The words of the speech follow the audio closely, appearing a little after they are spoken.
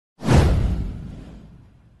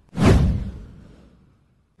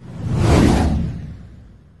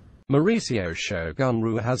Mauricio Shogun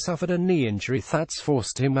Rua has suffered a knee injury that's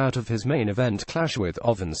forced him out of his main event clash with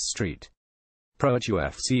Ovens Street Pro at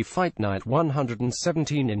UFC Fight Night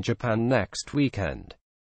 117 in Japan next weekend.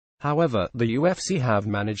 However, the UFC have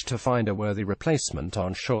managed to find a worthy replacement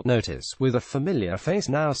on short notice, with a familiar face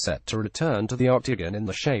now set to return to the octagon in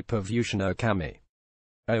the shape of Yushin Okami.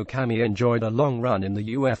 Okami enjoyed a long run in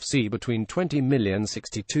the UFC between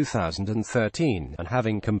 20,062,013 and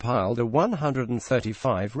having compiled a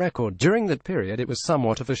 135 record during that period, it was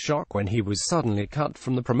somewhat of a shock when he was suddenly cut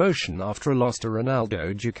from the promotion after a loss to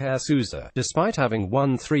Ronaldo Duque Souza, despite having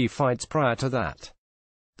won 3 fights prior to that.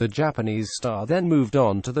 The Japanese star then moved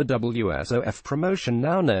on to the WSOF promotion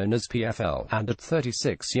now known as PFL, and at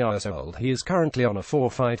 36 years old he is currently on a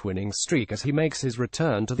 4-fight winning streak as he makes his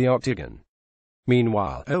return to the octagon.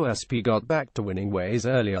 Meanwhile, OSP got back to winning ways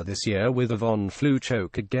earlier this year with a Von Flue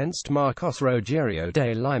choke against Marcos Rogerio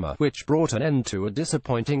de Lima, which brought an end to a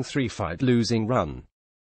disappointing 3-fight losing run.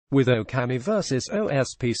 With Okami vs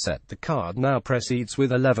OSP set, the card now proceeds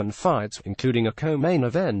with 11 fights, including a co-main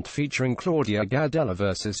event featuring Claudia Gadelha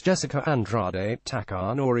vs Jessica Andrade,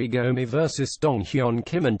 Taka Norigomi vs Dong Hyun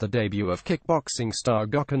Kim, and the debut of kickboxing star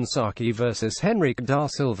Gokhan Saki vs Henrique da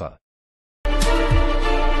Silva.